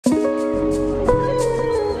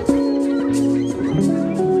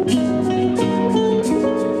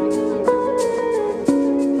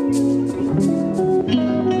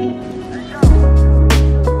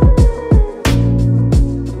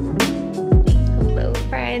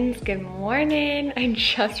friends, good morning. I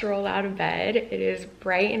just rolled out of bed. It is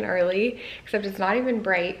bright and early, except it's not even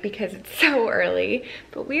bright because it's so early,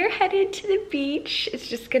 but we are headed to the beach. It's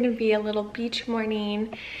just gonna be a little beach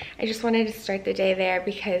morning. I just wanted to start the day there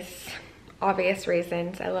because obvious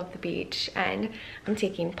reasons. I love the beach, and I'm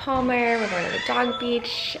taking Palmer. We're going to the dog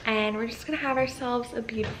beach, and we're just gonna have ourselves a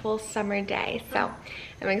beautiful summer day. So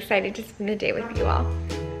I'm excited to spend the day with you all.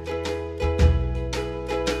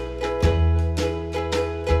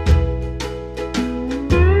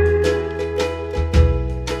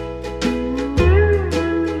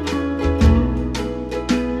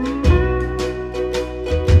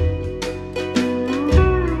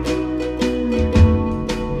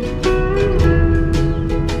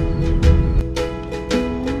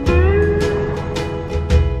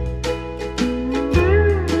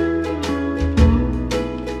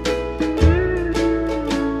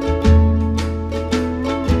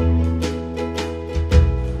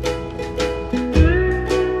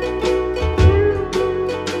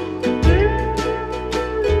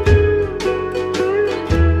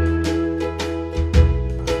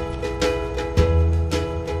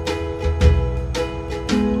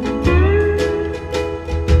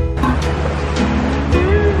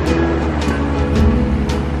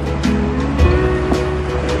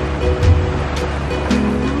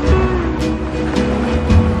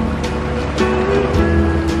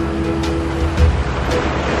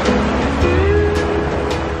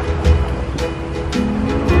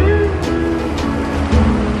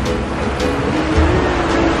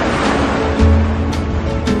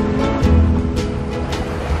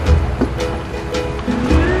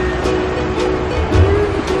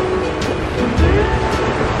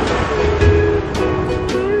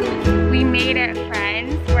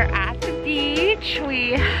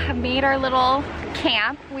 Our little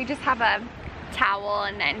camp. We just have a towel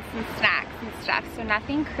and then some snacks and stuff, so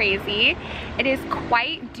nothing crazy. It is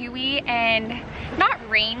quite dewy and not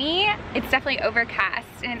rainy. It's definitely overcast,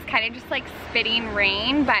 and it's kind of just like spitting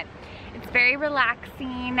rain, but it's very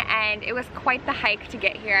relaxing, and it was quite the hike to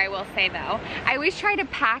get here, I will say though. I always try to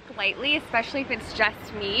pack lightly, especially if it's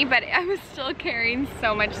just me, but I was still carrying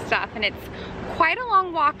so much stuff, and it's quite a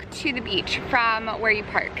long walk to the beach from where you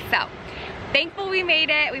park. So thankful we made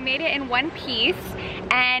it. We made it in one piece,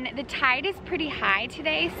 and the tide is pretty high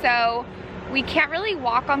today, so we can't really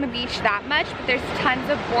walk on the beach that much, but there's tons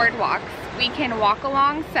of boardwalks we can walk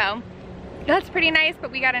along, so that's pretty nice.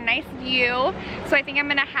 But we got a nice view, so I think I'm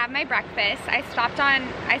gonna have my breakfast. I stopped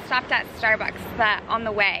at Starbucks on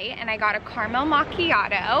the way, and I got a caramel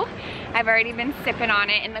macchiato. I've already been sipping on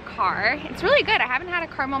it in the car. It's really good. I haven't had a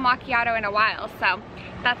caramel macchiato in a while, so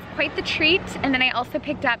that's quite the treat. And then I also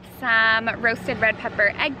picked up some roasted red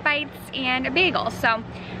pepper egg bites and a bagel. So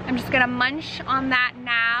I'm just gonna munch on that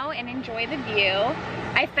now and enjoy the view.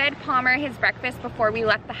 I fed Palmer his breakfast before we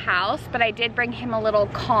left the house, but I did bring him a little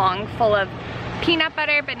Kong full of peanut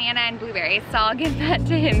butter, banana, and blueberries, so I'll give that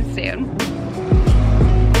to him soon.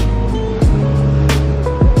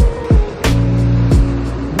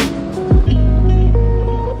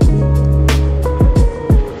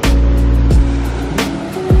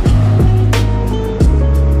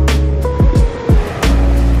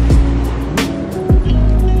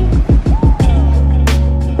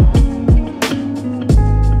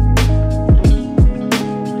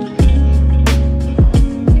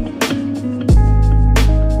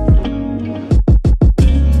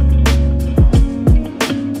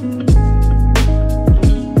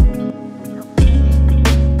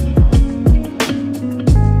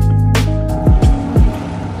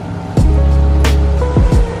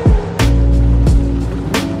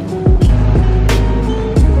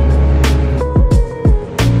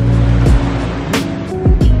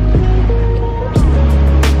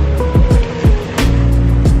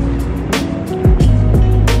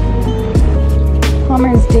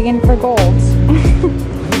 Digging for gold.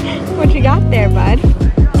 What you got there, bud?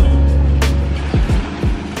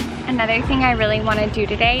 Another thing I really want to do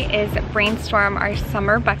today is brainstorm our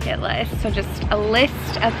summer bucket list. So just a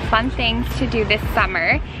list of fun things to do this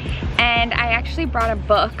summer. And I actually brought a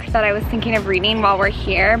book that I was thinking of reading while we're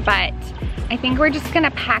here, but I think we're just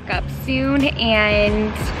gonna pack up soon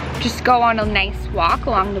and just go on a nice walk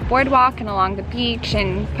along the boardwalk and along the beach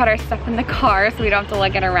and put our stuff in the car so we don't have to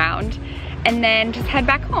lug it around, and then just head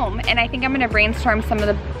back home. And I think I'm gonna brainstorm some of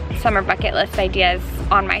the summer bucket list ideas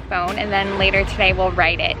on my phone, and then later today we'll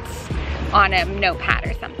write it on a notepad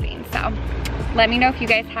or something. So let me know if you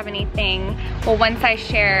guys have anything. Well, once I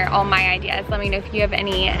share all my ideas, let me know if you have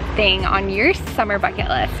anything on your summer bucket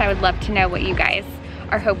list. I would love to know what you guys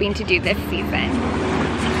are hoping to do this season.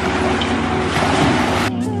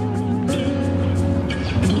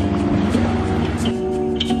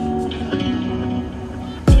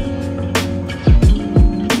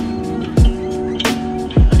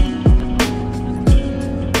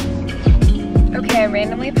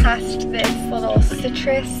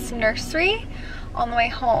 citrus nursery on the way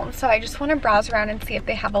home. So I just want to browse around and see if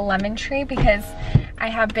they have a lemon tree, because I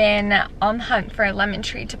have been on the hunt for a lemon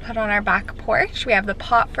tree to put on our back porch. We have the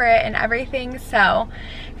pot for it and everything, so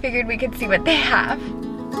figured we could see what they have.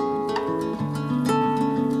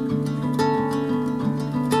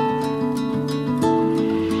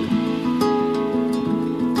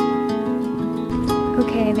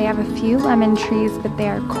 Okay, they have a few lemon trees, but they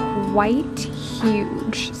are quite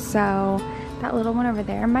huge. So that little one over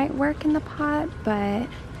there might work in the pot, but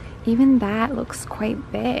even that looks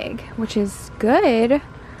quite big, which is good,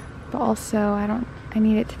 but also I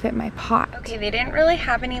need it to fit my pot. Okay, they didn't really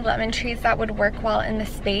have any lemon trees that would work well in the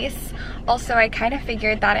space. Also, I kind of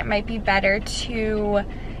figured that it might be better to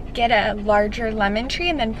get a larger lemon tree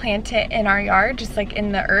and then plant it in our yard, just like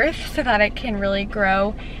in the earth, so that it can really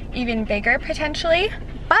grow even bigger potentially.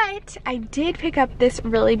 But I did pick up this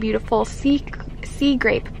really beautiful sea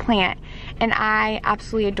grape plant, and I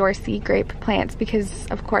absolutely adore sea grape plants because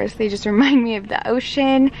of course they just remind me of the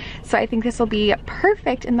ocean. So I think this will be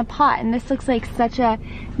perfect in the pot, and this looks like such a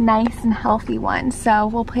nice and healthy one. So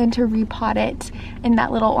we'll plan to repot it in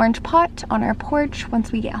that little orange pot on our porch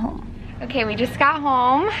once we get home. Okay, we just got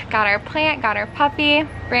home, got our plant, got our puppy.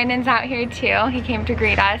 Brandon's out here too. He came to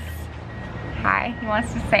greet us. Hi, he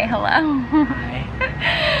wants to say hello. Hi.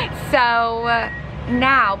 So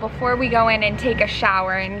now, before we go in and take a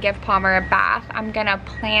shower and give Palmer a bath, I'm gonna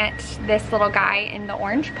plant this little guy in the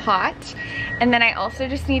orange pot. And then I also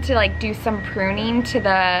just need to like do some pruning to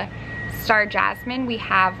the star jasmine we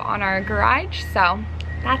have on our garage. So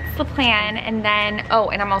that's the plan. And then,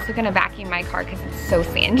 oh, and I'm also gonna vacuum my car because it's so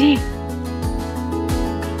sandy.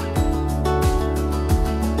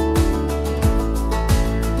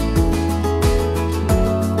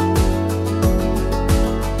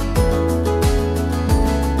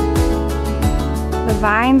 The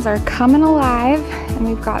vines are coming alive, and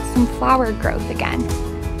we've got some flower growth again.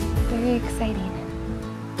 Very exciting.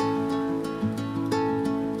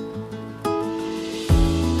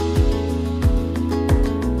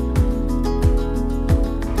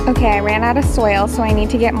 Okay, I ran out of soil, so I need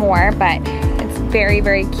to get more, but it's very,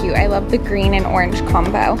 very cute. I love the green and orange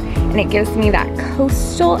combo, and it gives me that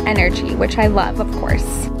coastal energy, which I love, of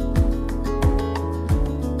course.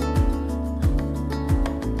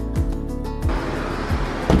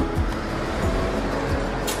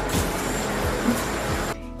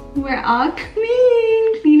 We're all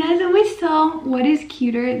clean as a whistle. What is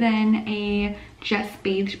cuter than a just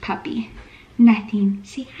bathed puppy? Nothing.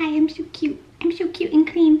 Say hi, I'm so cute. I'm so cute and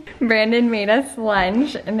clean. Brandon made us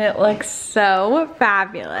lunch and it looks so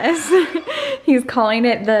fabulous. He's calling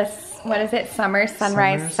it the, what is it, summer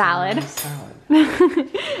sunrise salad.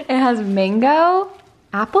 It has mango,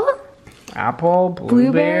 apple,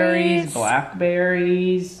 blueberries,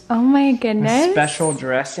 blackberries. Oh my goodness. Special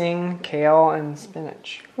dressing, kale and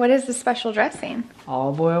spinach. What is the special dressing?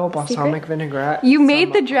 Olive oil, balsamic vinaigrette. You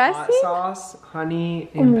made the dressing? Hot sauce, honey,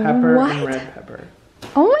 and pepper and red pepper.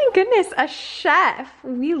 Oh my goodness, a chef.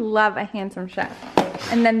 We love a handsome chef.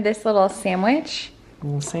 And then this little sandwich.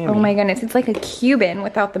 Little Sammy. Oh my goodness, it's like a Cuban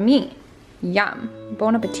without the meat. Yum.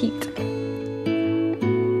 Bon appetit.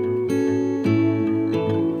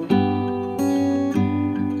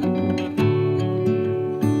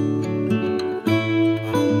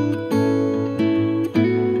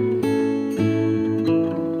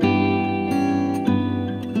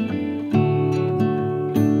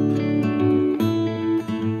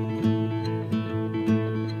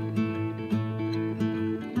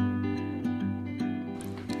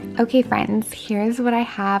 Okay friends, here's what I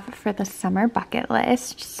have for the summer bucket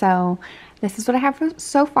list. So this is what I have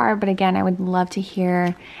so far, but again, I would love to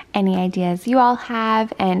hear any ideas you all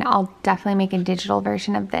have, and I'll definitely make a digital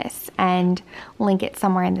version of this and link it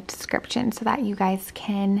somewhere in the description so that you guys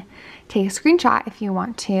can take a screenshot if you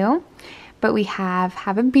want to. But we have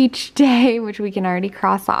a beach day, which we can already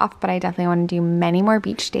cross off, but I definitely want to do many more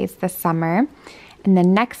beach days this summer. And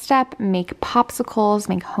then next step, make popsicles,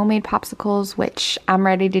 make homemade popsicles, which I'm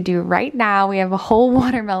ready to do right now. We have a whole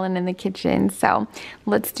watermelon in the kitchen, so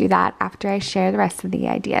let's do that after I share the rest of the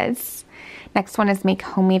ideas. Next one is make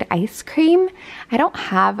homemade ice cream. I don't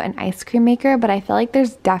have an ice cream maker, but I feel like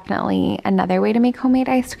there's definitely another way to make homemade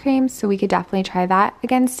ice cream, so we could definitely try that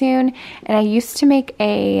again soon. And I used to make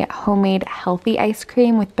a homemade healthy ice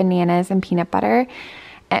cream with bananas and peanut butter.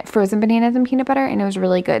 Frozen bananas and peanut butter, and it was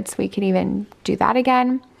really good, so we could even do that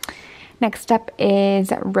again. Next up is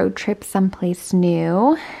road trip someplace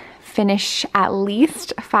new, finish at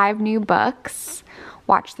least 5 new books,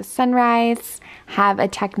 watch the sunrise, have a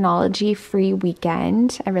technology free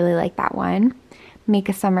weekend. I really like that one. make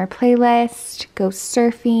a summer playlist, go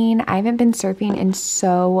surfing. I haven't been surfing in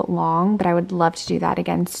so long, but I would love to do that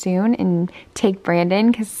again soon and take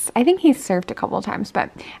Brandon because I think he's surfed a couple of times, but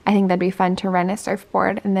I think that'd be fun to rent a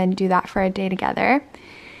surfboard and then do that for a day together.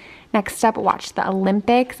 Next up, watch the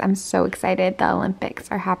Olympics. I'm so excited. The Olympics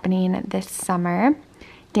are happening this summer.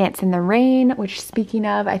 Dance in the rain, which speaking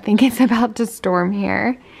of, I think it's about to storm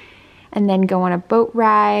here. And then go on a boat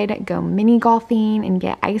ride, go mini golfing, and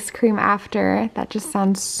get ice cream after. That just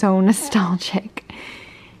sounds so nostalgic.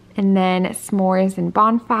 And then s'mores and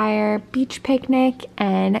bonfire, beach picnic,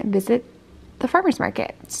 and visit the farmer's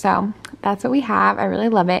market. So that's what we have. I really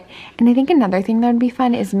love it. And I think another thing that would be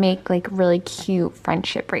fun is make like really cute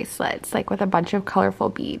friendship bracelets, like with a bunch of colorful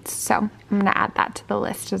beads. So I'm gonna add that to the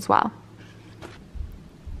list as well.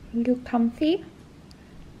 You comfy?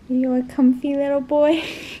 You a comfy little boy?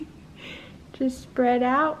 Just spread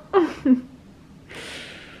out. Oh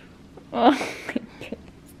my goodness.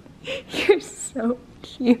 You're so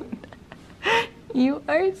cute. You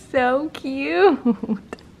are so cute.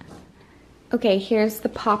 Okay, here's the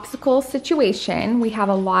popsicle situation. We have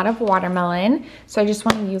a lot of watermelon, so I just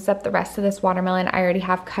want to use up the rest of this watermelon I already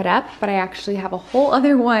have cut up, but I actually have a whole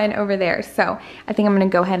other one over there. So I think I'm gonna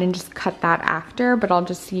go ahead and just cut that after, but I'll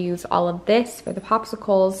just use all of this for the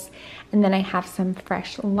popsicles. And then I have some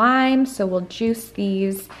fresh lime, so we'll juice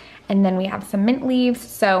these. And then we have some mint leaves.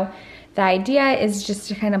 So the idea is just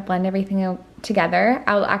to kind of blend everything out together.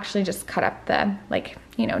 I'll actually just cut up the, like,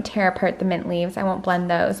 you know, tear apart the mint leaves. I won't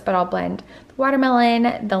blend those, but I'll blend the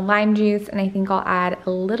watermelon, the lime juice, and I think I'll add a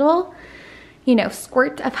little, you know,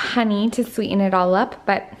 squirt of honey to sweeten it all up,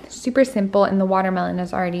 but super simple, and the watermelon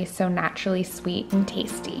is already so naturally sweet and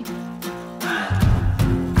tasty.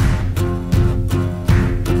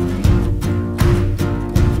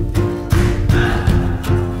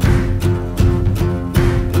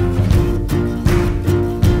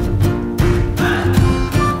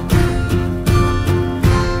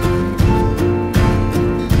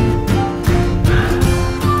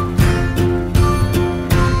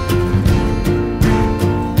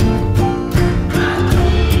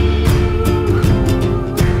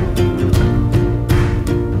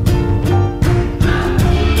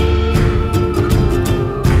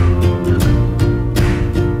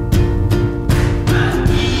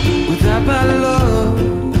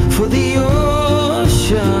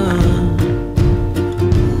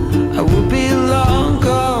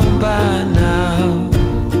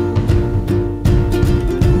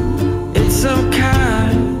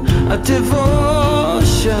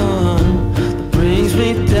 Devotion that brings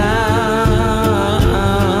me down,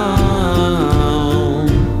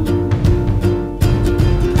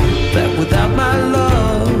 that without my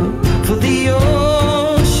love for the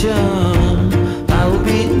ocean, I will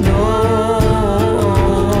be no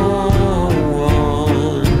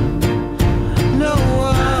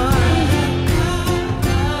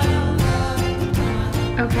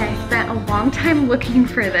one. Okay, I spent a long time looking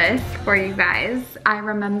for this for you guys. I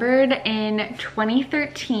remembered in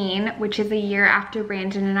 2013, which is a year after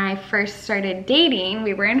Brandon and I first started dating,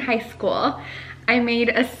 we were in high school, I made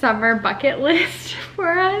a summer bucket list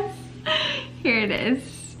for us. Here it is.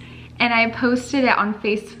 And I posted it on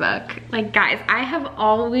Facebook. Like, guys, I have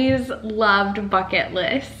always loved bucket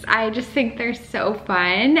lists. I just think they're so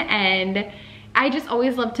fun, and I just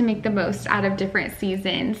always love to make the most out of different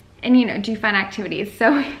seasons and, you know, do fun activities.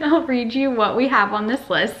 So I'll read you what we have on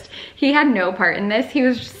this list. He had no part in this. He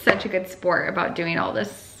was just such a good sport about doing all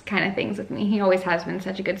this kind of things with me. He always has been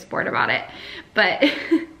such a good sport about it. But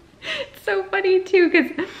it's so funny too,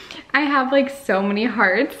 because I have like so many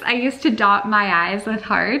hearts. I used to dot my eyes with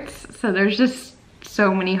hearts. So there's just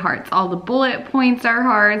so many hearts. All the bullet points are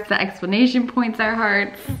hearts. The explanation points are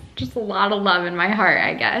hearts. Just a lot of love in my heart,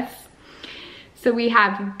 I guess. So we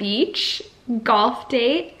have beach, golf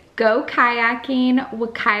date, go kayaking,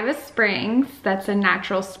 Wekiva Springs. That's a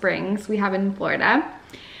natural springs we have in Florida.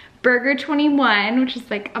 Burger 21, which is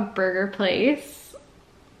like a burger place.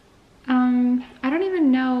 I don't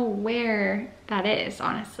even know where that is,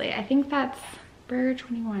 honestly. I think that's Burger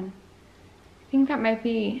 21. I think that might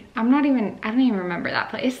be, I don't even remember that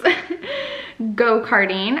place.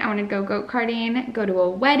 Go-karting, I wanna go go-karting, go to a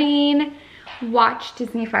wedding, watch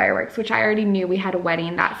Disney fireworks, which I already knew we had a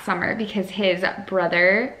wedding that summer because his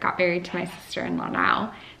brother got married to my sister-in-law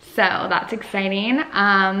now. So that's exciting.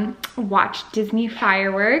 Watch Disney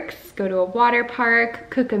fireworks, go to a water park,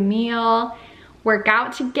 cook a meal, work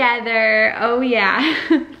out together. Oh yeah,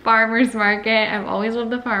 farmer's market. I've always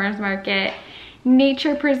loved the farmer's market.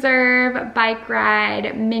 Nature preserve, bike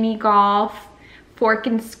ride, mini golf, fork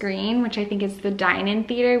and screen, which I think is the dine-in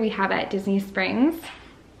theater we have at Disney Springs.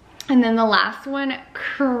 And then the last one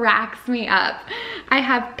cracks me up. I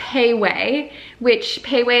have Pei Wei, which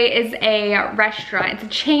Pei Wei is a restaurant. It's a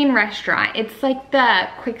chain restaurant. It's like the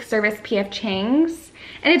quick service PF Chang's.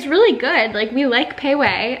 And it's really good. Like, we like Pei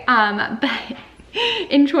Wei, but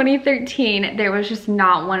in 2013, there was just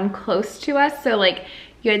not one close to us. So like,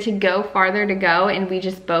 you had to go farther to go, and we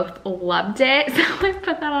just both loved it. So I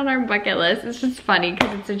put that on our bucket list. It's just funny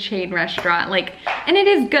because it's a chain restaurant. Like, and it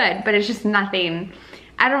is good, but it's just nothing.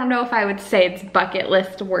 I don't know if I would say it's bucket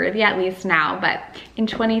list worthy, at least now, but in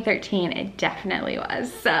 2013, it definitely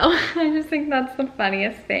was. So I just think that's the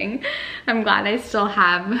funniest thing. I'm glad I still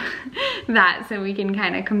have that so we can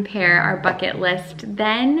kind of compare our bucket list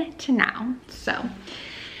then to now. So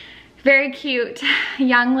very cute,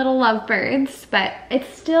 young little lovebirds, but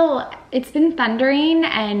it's been thundering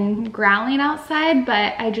and growling outside,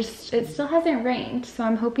 but it still hasn't rained. So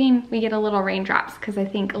I'm hoping we get a little raindrops, because I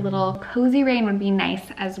think a little cozy rain would be nice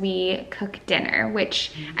as we cook dinner,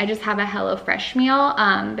 which I just have a HelloFresh meal,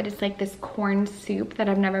 but it's like this corn soup that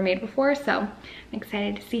I've never made before. So I'm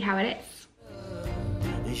excited to see how it is.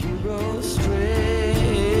 You go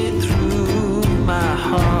straight through my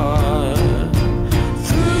heart.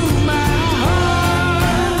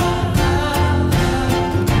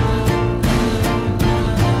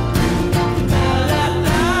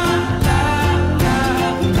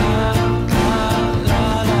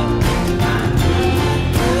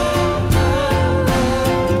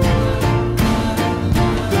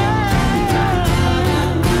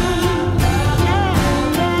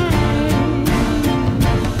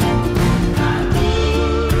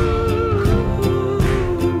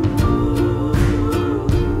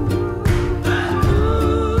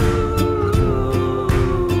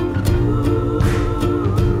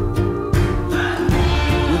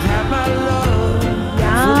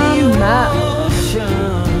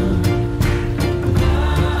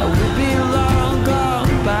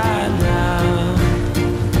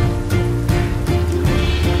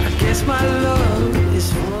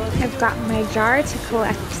 Got my jar to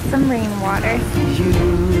collect some rainwater.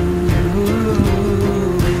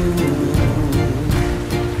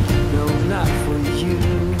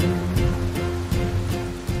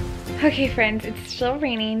 Okay friends, it's still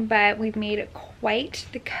raining, but we've made quite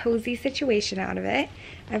the cozy situation out of it.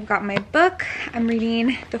 I've got my book. I'm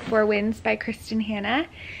reading The Four Winds by Kristen Hanna.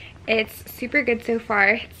 It's super good so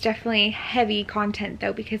far. It's definitely heavy content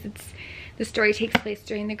though, because the story takes place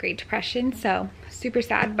during the Great Depression, so super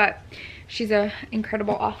sad, but she's an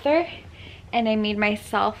incredible author. And I made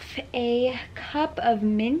myself a cup of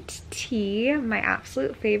mint tea, my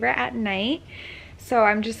absolute favorite at night. So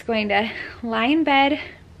I'm just going to lie in bed,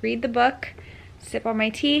 read the book, sip on my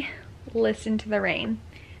tea, listen to the rain.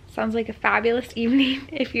 Sounds like a fabulous evening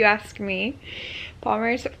if you ask me.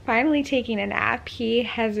 Palmer's finally taking a nap. He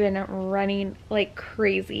has been running like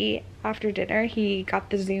crazy after dinner. He got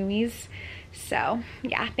the zoomies. So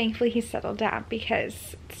yeah, thankfully he settled down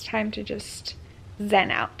because it's time to just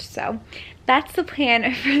zen out. So that's the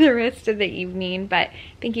plan for the rest of the evening. But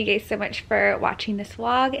thank you guys so much for watching this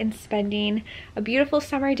vlog and spending a beautiful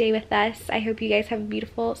summer day with us. I hope you guys have a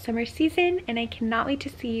beautiful summer season, and I cannot wait to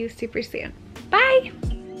see you super soon. Bye!